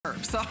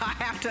so I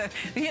have to,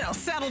 you know,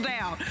 settle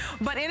down.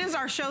 But it is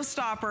our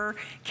showstopper.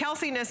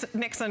 Kelsey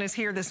Nixon is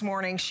here this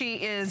morning. She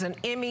is an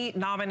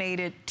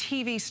Emmy-nominated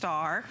TV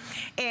star,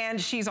 and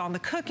she's on the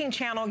Cooking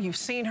Channel. You've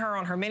seen her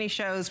on her mini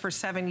shows for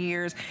 7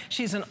 years.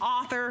 She's an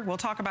author. We'll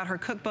talk about her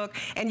cookbook.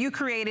 And you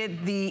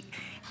created the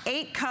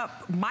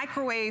 8-cup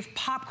microwave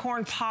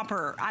popcorn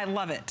popper. I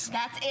love it.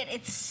 That's it.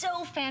 It's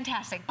so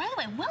fantastic. By the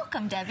way,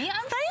 welcome, Debbie.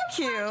 Thank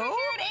you. Glad you're here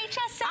at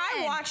HSN.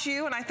 I watch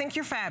you, and I think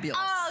you're fabulous.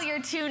 Oh,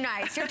 you're too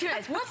nice. You're too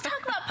nice. Let's talk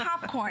about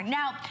popcorn.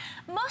 Now,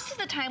 most of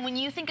the time when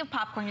you think of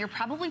popcorn, you're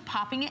probably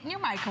popping it in your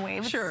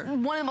microwave. Sure. It's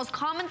one of the most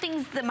common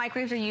things that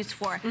microwaves are used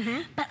for.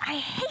 But I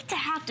hate to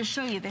have to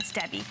show you this,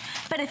 Debbie.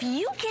 But if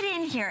you get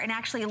in here and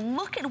actually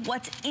look at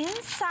what's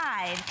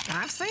inside,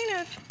 I've seen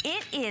it.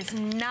 it is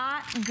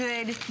not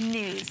good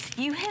news.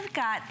 You have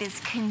got this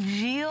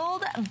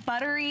congealed,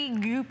 buttery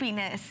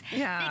goopiness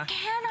that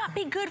cannot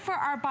be good for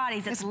our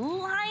bodies. It's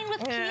lined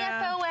with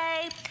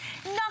PFOA,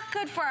 not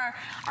good for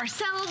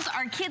ourselves,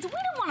 our kids. We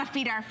don't want to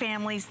feed our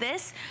families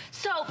this.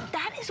 So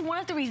that is one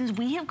of the reasons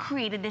we have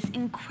created this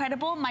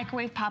incredible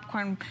microwave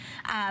popcorn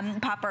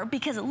popper,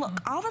 because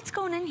look, all that's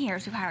going in here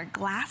is we've got our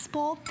glass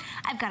bowl.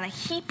 I've got a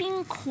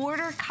heaping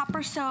 1/4 cup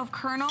or so of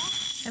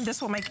kernels. And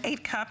this will make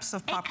 8 cups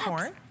of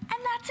popcorn. 8 cups.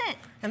 And that's it.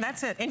 And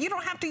that's it. And you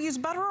don't have to use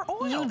butter or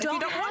oil you if don't you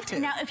don't have want to.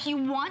 Now, if you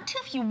want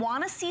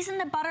to season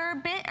the butter a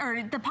bit,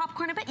 or the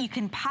popcorn a bit, you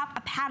can pop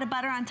a pat of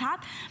butter on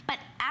top, but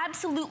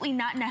absolutely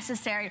not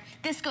necessary.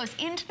 This goes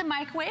into the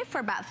microwave for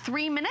about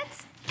 3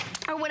 minutes,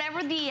 or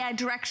whatever the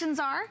directions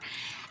are,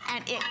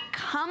 and it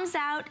comes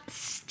out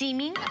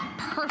steaming,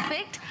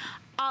 perfect.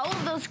 All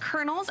of those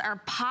kernels are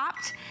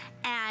popped,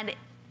 and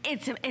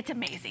it's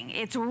amazing.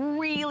 It's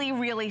really,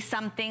 really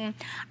something.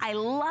 I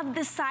love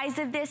the size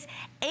of this.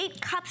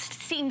 8 cups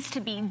seems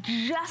to be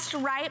just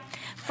right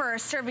for a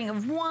serving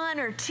of 1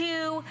 or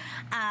 2.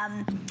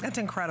 That's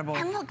incredible.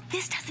 And look,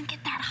 this doesn't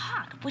get that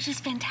hot, which is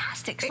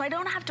fantastic. So I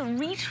don't have to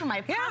reach for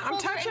my pot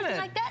holder or anything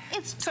like that.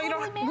 It's so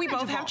totally manageable. We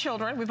both have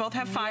children. We both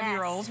have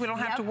 5-year-olds. We don't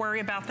have to worry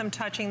about them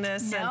touching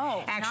this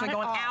and actually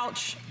going,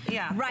 ouch.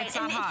 Yeah, right. It's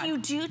not and hot. if you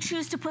do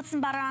choose to put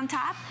some butter on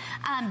top,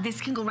 this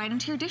can go right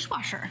into your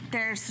dishwasher.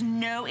 There's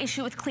no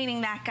issue with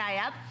cleaning that guy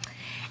up.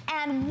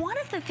 And one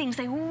of the things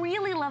I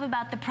really love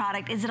about the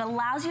product is it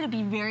allows you to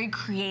be very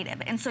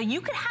creative. And so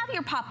you could have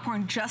your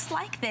popcorn just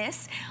like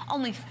this,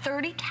 only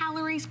 30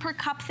 calories per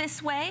cup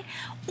this way,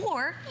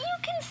 or you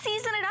can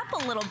season it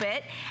up a little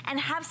bit and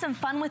have some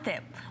fun with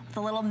it. With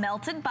a little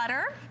melted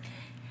butter.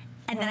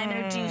 And then I'm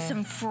gonna do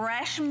some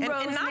fresh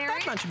rosemary. And not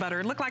that much butter.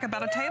 It looked like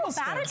about a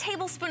tablespoon. About a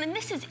tablespoon, and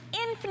this is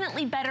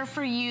infinitely better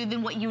for you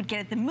than what you would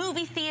get at the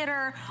movie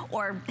theater,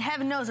 or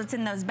heaven knows what's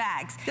in those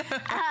bags.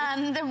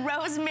 The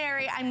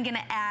rosemary, I'm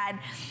gonna add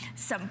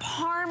some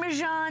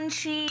Parmesan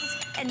cheese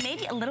and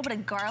maybe a little bit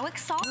of garlic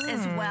salt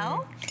as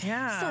well.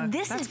 Yeah, so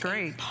this is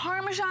great.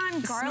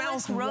 Parmesan,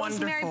 garlic,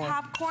 rosemary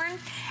popcorn.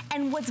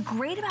 And what's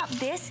great about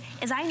this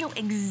is I know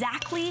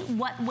exactly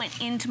what went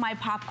into my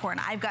popcorn.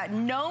 I've got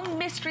no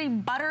mystery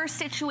butter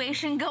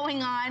situation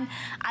going on.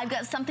 I've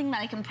got something that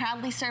I can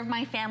proudly serve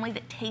my family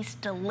that tastes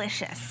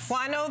delicious. Well,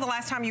 I know the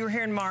last time you were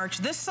here in March,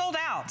 this sold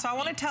out. So I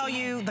want to tell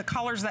you the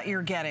colors that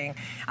you're getting.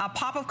 A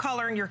pop of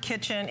color in your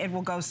kitchen, it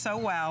will go so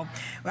well.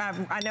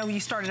 I know you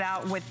started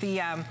out with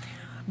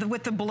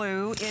the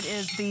blue. It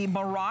is the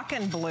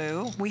Moroccan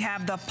blue. We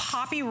have the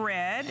poppy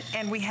red,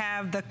 and we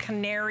have the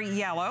canary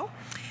yellow.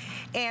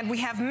 And we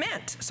have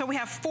mint. So we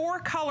have 4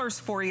 colors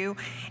for you.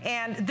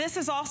 And this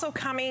is also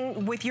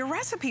coming with your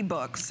recipe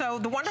book. So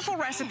the wonderful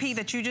recipe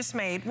that you just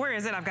made, where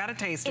is it? I've got to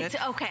taste it. It's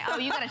okay. Oh,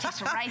 you got to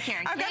taste it right here.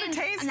 I've got to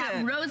taste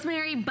that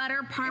rosemary,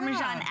 butter,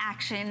 Parmesan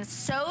action.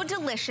 So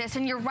delicious.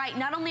 And you're right.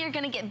 Not only are you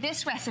going to get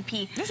this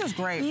recipe. This is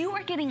great. You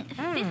are getting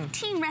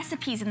 15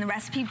 recipes in the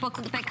recipe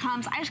booklet that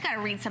comes. I just got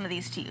to read some of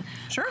these to you.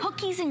 Sure.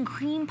 Cookies and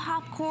cream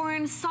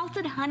popcorn,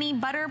 salted honey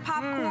butter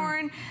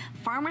popcorn,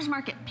 farmer's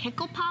market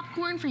pickle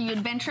popcorn for you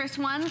adventurous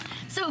ones.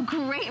 So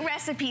great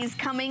recipes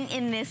coming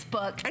in this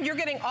book. And you're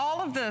getting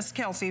all of this,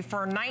 Kelsey,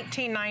 for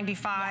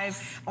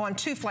 $19.95 on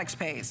 2 flex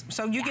pays.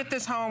 So you get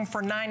this home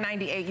for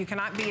 $9.98. You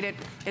cannot beat it.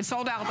 It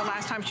sold out the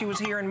last time she was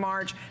here in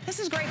March. This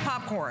is great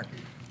popcorn.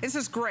 This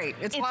is great.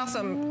 It's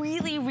awesome.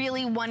 Really,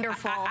 really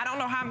wonderful. I don't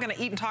know how I'm going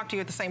to eat and talk to you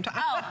at the same time.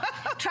 Oh,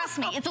 trust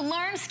me, it's a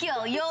learned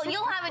skill.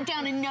 You'll have it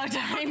down in no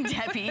time,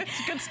 Debbie.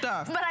 It's good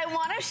stuff. But I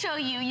want to show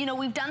you, you know,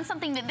 we've done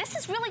something that this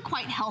is really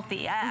quite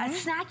healthy. A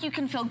snack you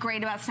can feel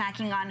great about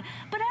snacking on.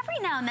 But every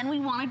now and then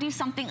we want to do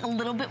something a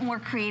little bit more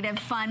creative,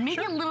 fun,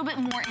 maybe a little bit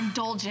more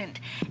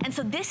indulgent. And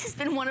so this has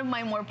been one of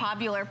my more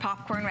popular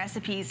popcorn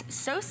recipes.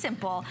 So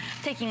simple.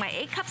 Taking my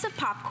 8 cups of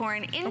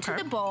popcorn into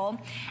the bowl,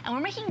 and we're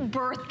making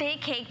birthday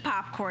cake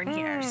popcorn. popcorn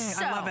here.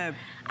 So, I love it.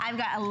 I've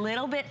got a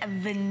little bit of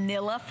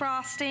vanilla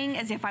frosting,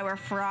 as if I were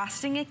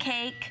frosting a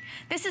cake.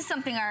 This is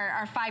something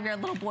our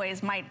 5-year-old little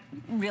boys might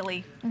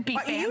really be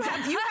fans you of.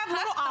 have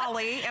little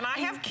Ollie, and I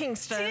have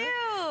Kingston.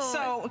 Do.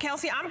 So,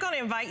 Kelsey, I'm going to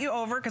invite you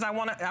over because I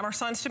want our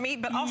sons to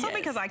meet, but also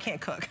because I can't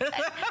cook.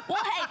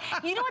 Well,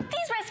 hey, you know what?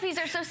 These recipes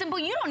are so simple.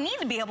 You don't need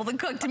to be able to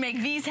cook to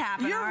make these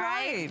happen. You're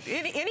right.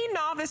 Any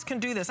novice can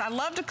do this. I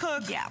love to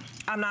cook. Yeah.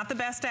 I'm not the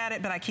best at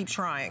it, but I keep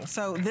trying.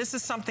 So this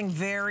is something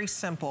very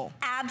simple.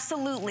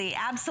 Absolutely,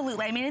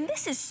 absolutely. I mean, and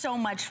this is so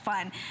much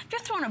fun. If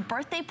you're throwing a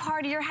birthday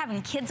party, you're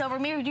having kids over,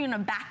 maybe you're doing a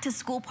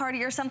back-to-school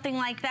party or something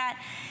like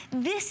that,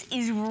 this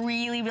is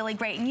really, really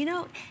great. And you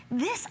know,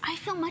 this, I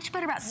feel much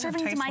better about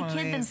serving to my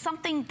kid than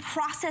something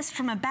processed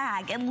from a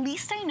bag. At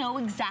least I know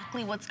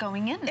exactly what's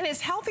going in. And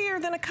it's healthier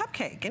than a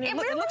cupcake. And it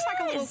looks like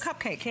a little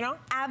cupcake, you know?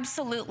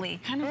 Absolutely.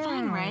 Kind of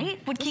fun, right?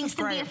 Would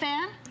Kingston be a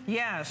fan?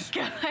 Yes.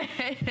 Good.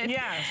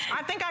 Yes.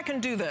 I think I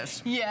can do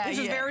this. Yeah. This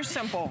is very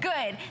simple.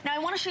 Good. Now I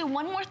want to show you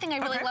one more thing I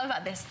really love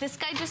about this. This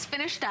guy just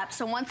finished up.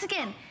 So once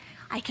again,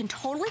 I can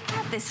totally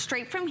cut this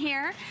straight from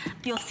here.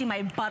 You'll see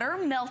my butter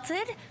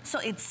melted, so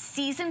it's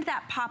seasoned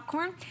that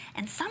popcorn.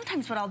 And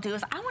sometimes what I'll do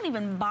is I won't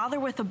even bother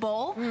with a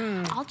bowl.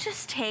 I'll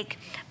just take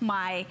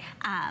my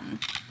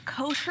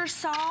kosher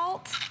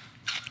salt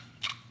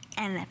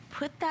and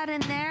put that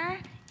in there.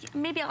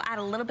 Maybe I'll add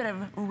a little bit of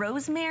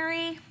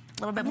rosemary.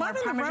 A little bit more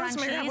Parmesan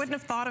cheese. I wouldn't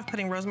have thought of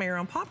putting rosemary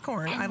on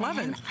popcorn. I love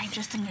it. I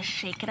just am gonna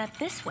shake it up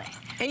this way.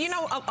 And you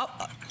know,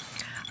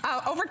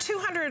 over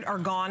 200 are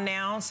gone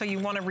now, so you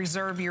want to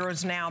reserve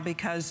yours now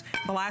because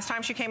the last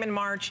time she came in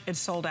March, it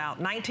sold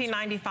out.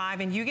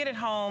 $19.95, and you get it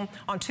home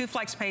on 2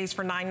 flex pays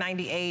for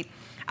 $9.98.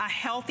 A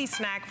healthy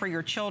snack for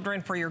your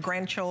children, for your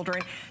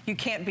grandchildren. You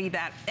can't beat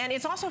that. And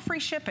it's also free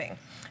shipping.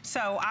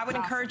 So I would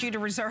encourage you to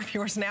reserve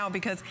yours now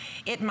because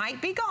it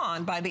might be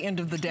gone by the end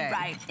of the day.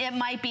 Right, it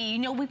might be. You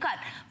know, we've got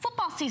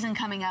football season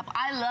coming up.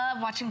 I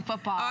love watching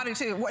football. I do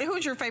too.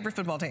 Who's your favorite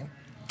football team?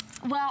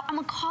 Well, I'm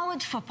a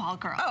college football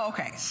girl. Oh,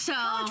 okay. So,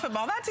 college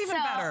football, that's even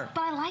better.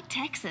 But I like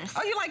Texas.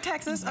 Oh, you like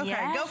Texas? Okay,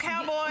 yes. Go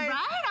Cowboys. Right,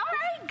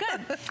 all right,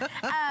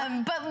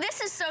 good. But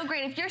this is so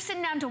great. If you're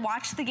sitting down to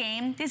watch the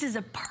game, this is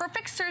a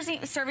perfect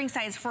serving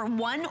size for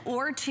 1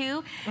 or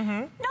 2.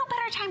 No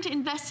better time to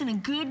invest in a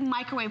good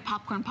microwave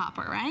popcorn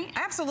popper, right?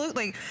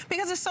 Absolutely,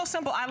 because it's so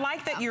simple. I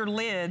like that your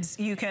lids,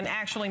 you can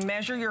actually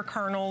measure your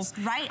kernels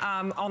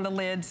on the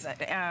lids.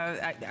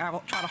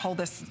 I'll try to hold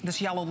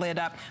this yellow lid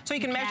up. So you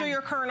can measure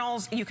your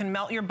kernels, you can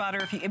melt your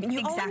butter. If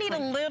you only need a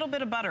little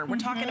bit of butter. We're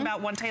talking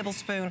about 1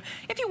 tablespoon.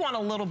 If you want a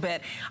little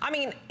bit. I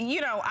mean, you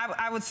know,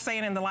 I was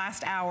saying in the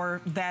last hour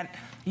that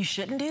you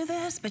shouldn't do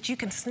this, but you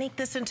can sneak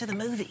this into the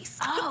movies.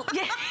 Oh,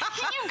 yeah,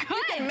 you could.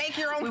 You can make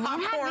your own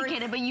popcorn. We won't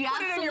advocate it, but you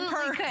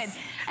absolutely could.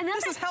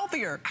 This is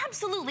healthier.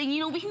 Absolutely. You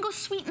know, we can go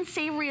sweet and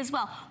savory as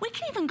well. We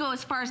can even go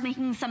as far as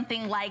making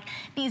something like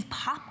these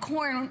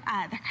popcorn,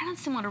 they're kind of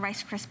similar to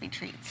Rice Krispie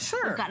treats.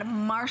 Sure. We've got a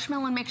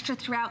marshmallow mixture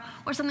throughout,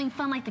 or something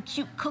fun like the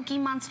cute Cookie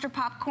Monster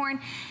popcorn.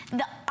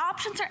 The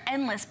options are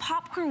endless.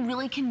 Popcorn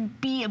really can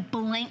be a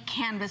blank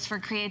canvas for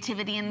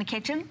creativity in the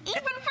kitchen,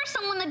 even for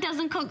someone that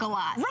doesn't cook a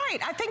lot. Right.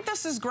 I think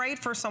this is great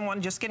for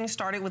someone just getting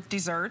started with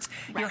desserts.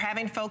 You're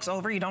having folks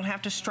over. You don't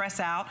have to stress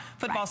out.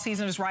 Football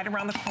season is right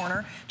around the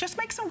corner. Just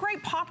make some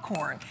great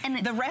popcorn.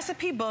 And the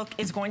recipe book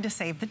is going to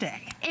save the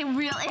day. It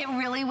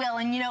really will.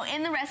 And you know,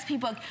 in the recipe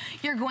book,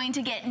 you're going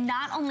to get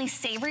not only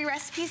savory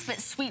recipes, but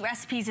sweet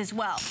recipes as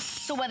well.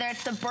 So whether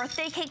it's the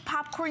birthday cake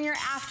popcorn you're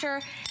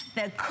after,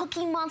 the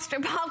Cookie Monster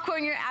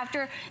popcorn you're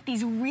after,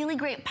 these really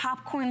great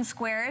popcorn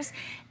squares,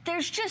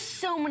 there's just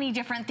so many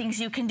different things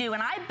you can do.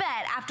 And I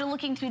bet after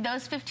looking through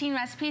those 15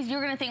 recipes,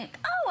 you're gonna think,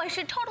 oh, I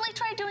should totally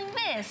try doing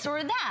this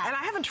or that. And I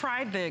haven't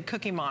tried the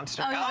Cookie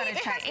Monster. Oh, you gotta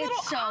try it.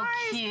 It's so eyes.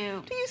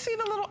 Cute. Do you see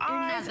the little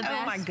eyes? Isn't that the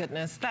best? Oh my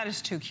goodness, that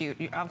is too cute.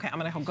 Okay, I'm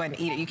gonna go ahead and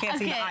eat it. You can't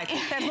see the eyes.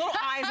 There's little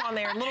eyes on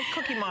there, little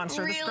Cookie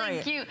Monster. Really That's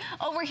great. Cute.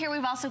 Over here,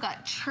 we've also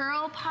got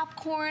churro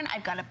popcorn.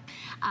 I've got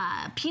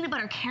a peanut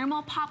butter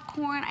caramel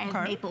popcorn. I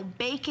have maple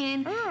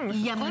bacon,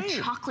 yummy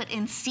chocolate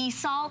and sea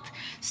salt.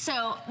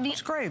 So the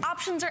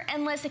options are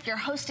endless. If you're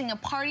hosting a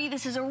party,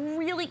 this is a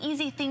really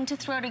easy thing to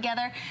throw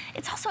together.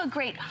 It's also a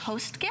great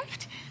host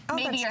gift.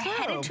 Maybe you're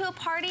headed to a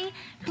party.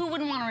 Who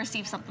wouldn't want to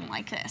receive something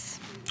like this?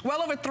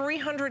 Well over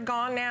 300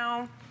 gone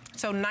now.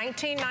 So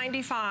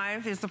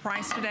 $19.95 is the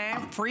price today.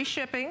 Free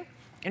shipping.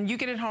 And you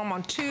get it home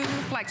on 2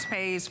 flex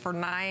pays for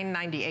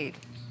 $9.98.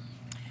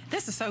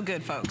 This is so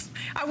good, folks.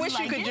 I wish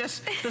you could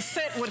just, the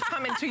scent would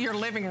come into your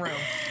living room.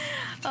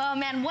 Oh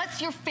man,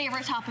 what's your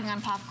favorite topping on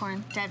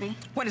popcorn, Debbie?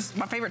 What is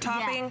my favorite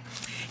topping? Yeah.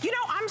 You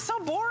know, I'm so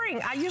boring.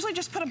 I usually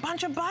just put a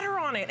bunch of butter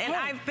on it. And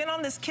I've been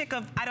on this kick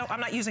of, I'm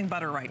not using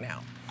butter right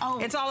now. Oh.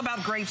 It's all about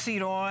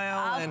grapeseed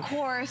oil. Of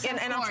course. And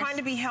I'm trying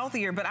to be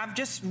healthier, but I've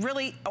just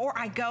really, or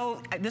I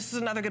go, this is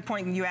another good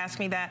point, you asked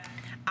me that.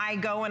 I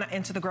go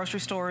into the grocery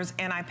stores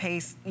and I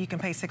pay, you can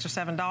pay $6 or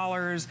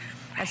 $7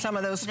 at some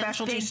of those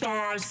specialty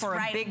stores for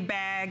a big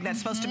bag that's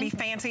supposed to be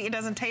fancy. It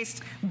doesn't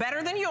taste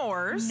better than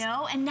yours.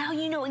 No, and now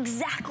you know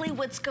exactly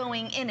what's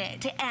going in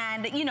it.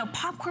 And you know,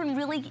 popcorn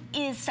really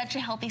is such a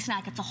healthy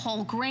snack. It's a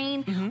whole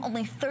grain,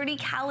 only 30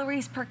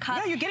 calories per cup.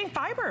 Yeah, you're getting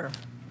fiber.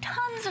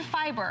 Tons of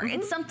fiber.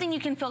 It's something you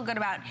can feel good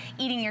about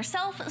eating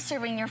yourself,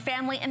 serving your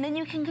family, and then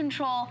you can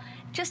control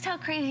just how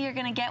crazy you're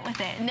gonna get with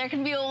it. And there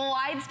can be a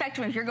wide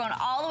spectrum. If you're going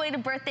all the way to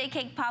birthday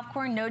cake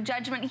popcorn, no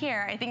judgment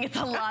here. I think it's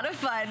a lot of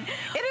fun.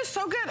 It is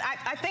so good.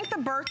 I think the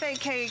birthday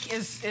cake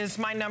is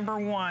my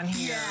 #1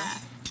 here. Yeah.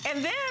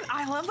 And then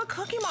I love the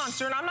Cookie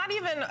Monster, and I'm not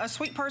even a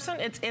sweet person.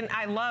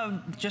 I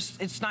love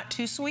just, it's not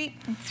too sweet.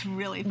 It's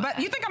really fun. But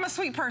you think I'm a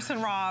sweet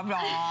person, Rob.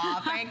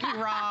 Aw, thank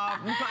you, Rob,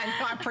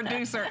 my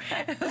producer.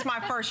 It's my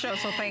first show,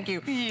 so thank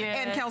you.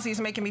 Yeah. And Kelsey's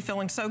making me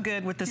feeling so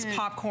good with this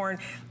popcorn.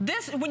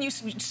 This, when you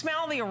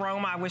smell the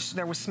aroma, I wish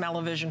there was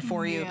smell-o-vision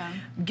for you.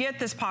 Get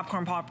this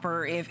popcorn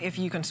popper if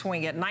you can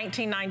swing it.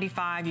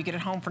 $19.95, you get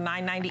it home for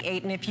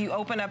 $9.98, and if you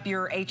open up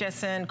your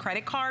HSN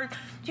credit card,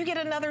 you get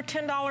another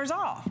 $10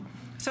 off.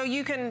 So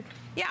you can,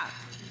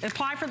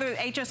 apply for the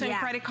HSN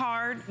credit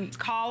card,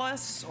 call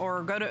us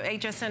or go to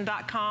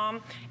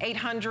hsn.com,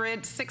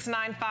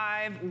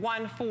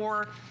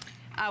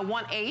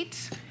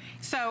 800-695-1418.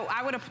 So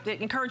I would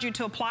encourage you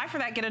to apply for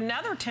that, get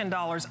another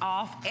 $10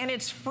 off, and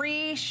it's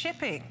free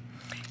shipping.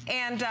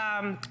 And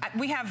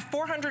we have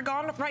 400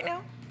 gone right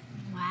now.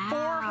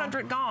 Wow.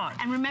 400 gone.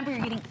 And remember,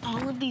 you're getting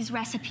all of these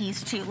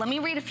recipes too. Let me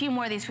read a few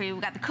more of these for you.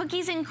 We've got the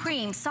cookies and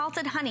cream,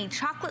 salted honey,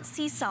 chocolate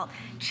sea salt,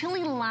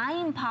 chili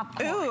lime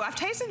popcorn. Ooh, I've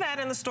tasted that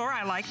in the store.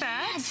 I like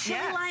that. Yes,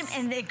 chili lime,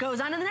 and it goes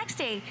on to the next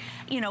day.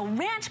 You know,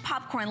 ranch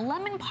popcorn,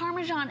 lemon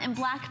parmesan, and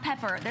black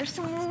pepper. There's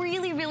some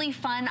really, really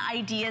fun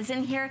ideas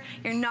in here.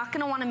 You're not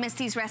gonna wanna miss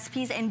these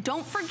recipes, and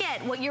don't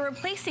forget what you're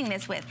replacing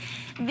this with.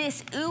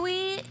 This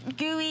ooey,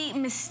 gooey,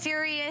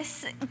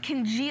 mysterious,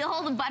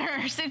 congealed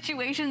butter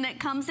situation that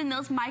comes in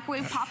those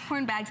microwave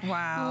popcorn bags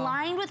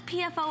lined with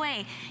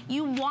PFOA.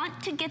 You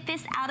want to get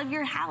this out of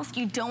your house.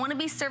 You don't want to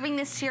be serving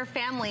this to your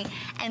family.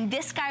 And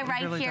this guy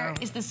here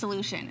is the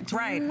solution. It's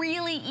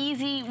really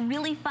easy,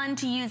 really fun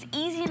to use,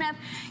 easy enough.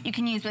 You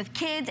can use with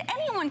kids.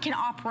 Anyone can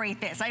operate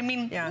this. I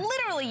mean,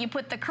 literally, you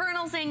put the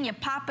kernels in, you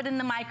pop it in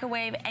the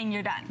microwave, and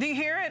you're done. Do you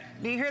hear it?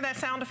 Do you hear that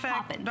sound effect?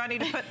 Poppin'. Do I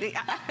need to put the...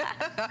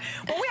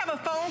 Well, we have a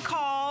phone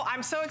call.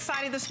 I'm so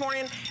excited this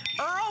morning.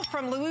 Earl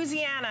from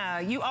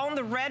Louisiana. You own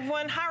the red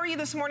one. How are you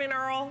this morning,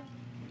 Earl?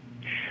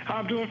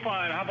 I'm doing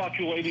fine. How about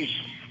you ladies?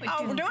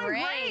 We're doing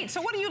great.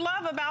 So what do you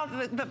love about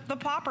the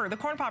popper, the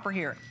corn popper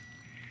here?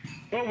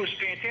 Well, it was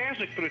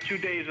fantastic for the 2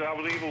 days that I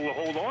was able to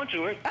hold on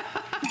to it. I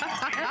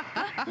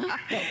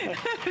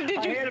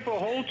had it for a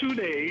whole 2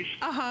 days.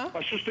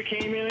 My sister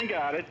came in and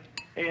got it.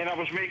 And I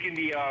was making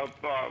the,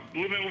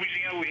 living in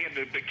Louisiana, we had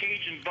the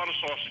Cajun butter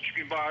sauce that you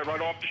can buy right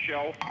off the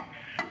shelf.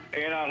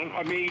 And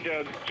I made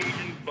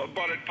Cajun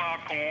buttered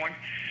popcorn.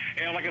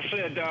 And like I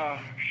said,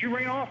 she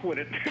ran off with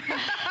it.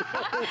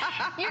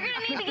 You're going to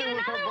need to get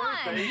another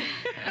one.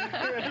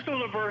 Yeah, this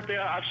was a birthday.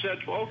 I said,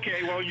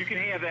 okay, well, you can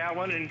have that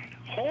one. And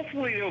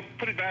hopefully they'll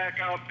put it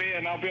back out there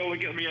and I'll be able to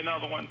get me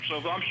another one. So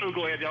I'm so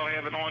glad y'all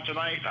have it on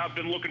tonight. I've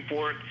been looking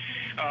for it.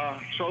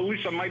 So at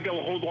least I might be able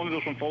to hold on to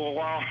this one for a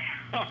while.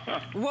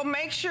 Well,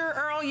 make sure,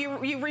 Earl,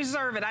 you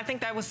reserve it. I think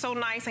that was so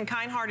nice and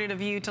kind-hearted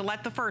of you to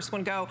let the first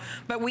one go.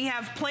 But we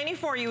have plenty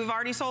for you. We've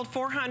already sold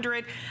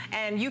 400,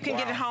 and you can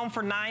get it home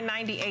for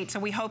 $9.98, so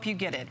we hope you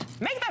get it.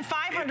 Make that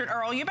 500,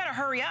 Earl. You better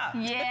hurry up.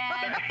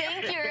 Yeah,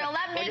 thank you, Earl.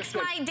 That makes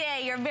my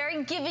day. You're a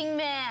very giving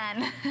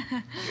man.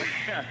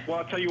 Well,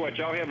 I'll tell you what,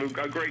 y'all have a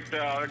great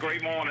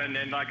morning.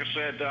 And like I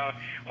said,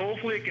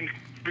 hopefully it can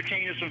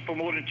retain us for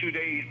more than 2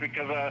 days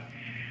because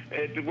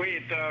the way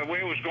it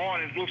was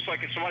going, it looks like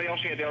somebody else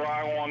had their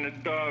eye on it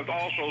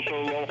also.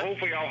 So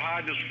hopefully I'll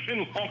hide this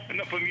in long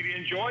enough for me to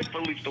enjoy it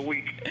for at least a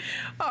week.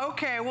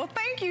 Okay, well,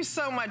 thank you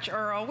so much,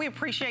 Earl. We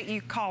appreciate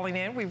you calling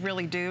in. We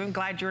really do. I'm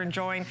glad you're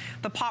enjoying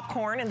the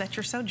popcorn and that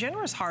you're so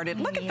generous-hearted.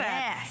 Look at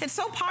that. It's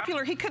so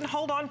popular, he couldn't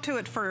hold on to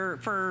it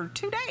for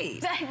 2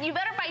 days. You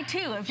better buy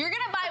two. If you're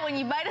going to buy one,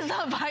 you might as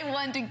well buy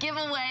one to give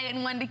away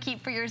and one to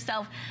keep for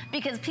yourself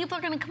because people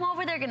are going to come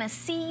over, they're going to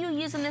see you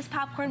using this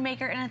popcorn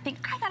maker and I think,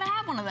 I got to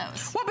have one of those.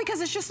 Well,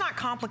 because it's just not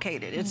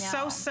complicated. It's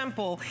so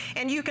simple.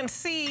 And you can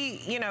see,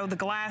 you know, the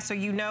glass, so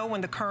you know when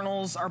the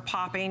kernels are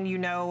popping, you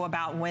know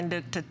about when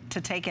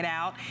to take it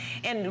out.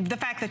 And the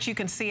fact that you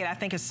can see it, I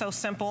think is so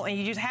simple. And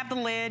you just have the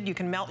lid, you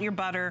can melt your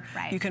butter,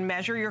 you can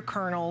measure your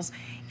kernels,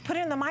 put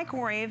it in the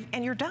microwave,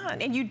 and you're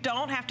done. And you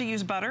don't have to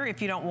use butter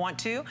if you don't want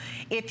to.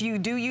 If you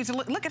do use it,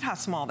 look at how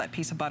small that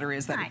piece of butter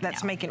is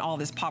that's making all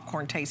this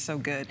popcorn taste so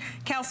good.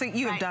 Kelsey,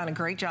 you have done a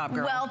great job,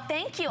 girl. Well,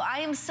 thank you. I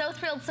am so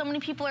thrilled so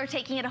many people are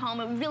taking it home.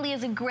 It really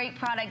is a great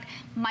product.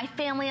 My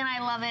family and I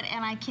love it,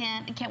 and I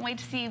can't wait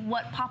to see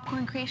what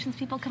popcorn creations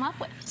people come up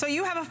with. So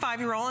you have a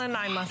 5-year-old and a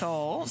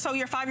 9-month-old. So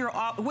your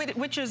 5-year-old,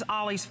 which is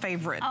Ollie's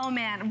favorite? Oh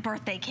man,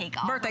 birthday cake.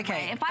 Birthday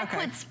cake. If I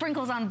put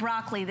sprinkles on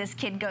broccoli, this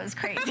kid goes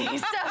crazy.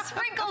 So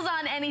sprinkles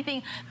on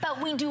anything.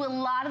 But we do a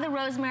lot of the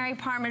rosemary,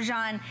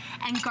 Parmesan,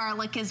 and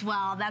garlic as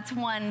well. That's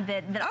one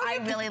that I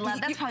really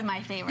love. That's probably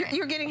my favorite.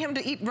 You're getting him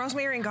to eat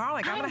rosemary and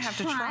garlic. I'm gonna have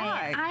to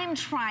try. I'm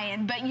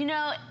trying, but you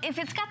know, if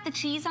it's got the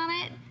cheese on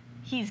it,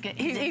 he's good.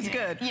 He's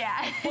good.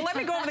 Yeah. Well, let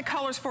me go over the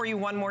colors for you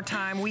one more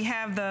time. We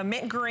have the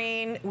mint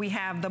green, we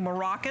have the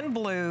Moroccan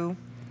blue,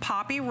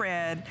 poppy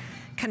red,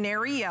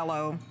 canary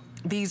yellow.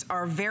 These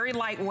are very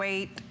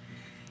lightweight.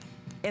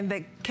 And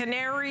the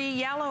canary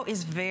yellow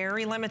is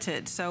very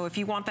limited. So if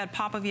you want that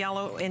pop of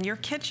yellow in your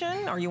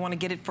kitchen or you want to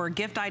get it for a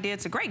gift idea,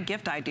 it's a great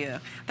gift idea.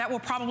 That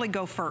will probably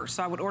go first.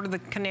 So I would order the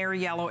canary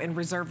yellow and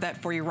reserve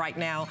that for you right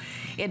now.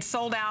 It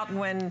sold out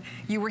when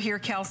you were here,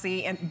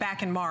 Kelsey, and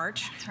back in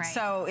March. That's right.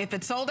 So if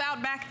it sold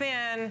out back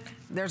then,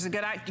 there's a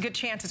good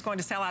chance it's going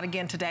to sell out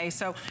again today.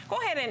 So go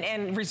ahead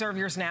and reserve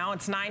yours now.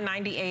 It's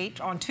 $9.98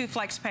 on 2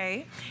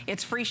 FlexPay.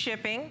 It's free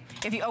shipping.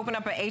 If you open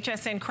up a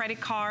HSN credit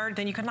card,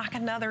 then you can knock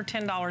another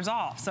 $10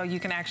 off. So you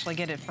can actually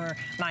get it for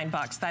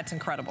 $9. That's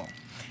incredible.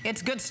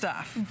 It's good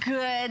stuff.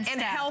 Good stuff.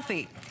 And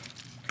healthy.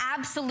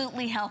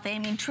 Absolutely healthy. I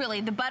mean,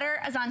 truly, the butter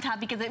is on top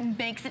because it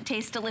makes it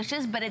taste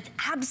delicious, but it's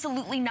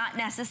absolutely not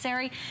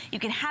necessary. You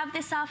can have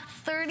this off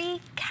 30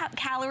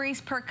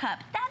 calories per cup.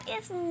 That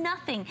is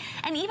nothing.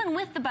 And even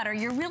with the butter,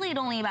 you're really at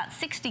only about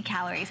 60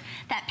 calories.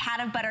 That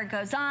pat of butter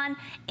goes on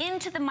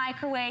into the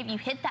microwave. You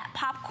hit that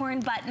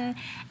popcorn button,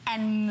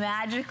 and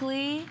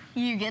magically,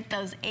 you get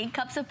those 8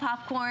 cups of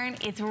popcorn.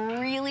 It's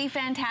really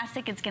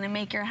fantastic. It's going to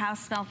make your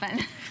house smell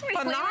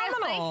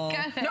phenomenal.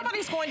 Really good.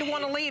 Nobody's going to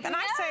want to leave. And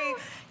I say,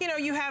 you know,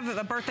 you have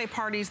the birthday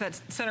parties that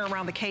center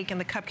around the cake and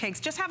the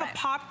cupcakes. Just have a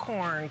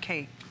popcorn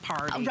cake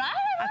party. Right,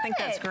 I think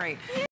that's great.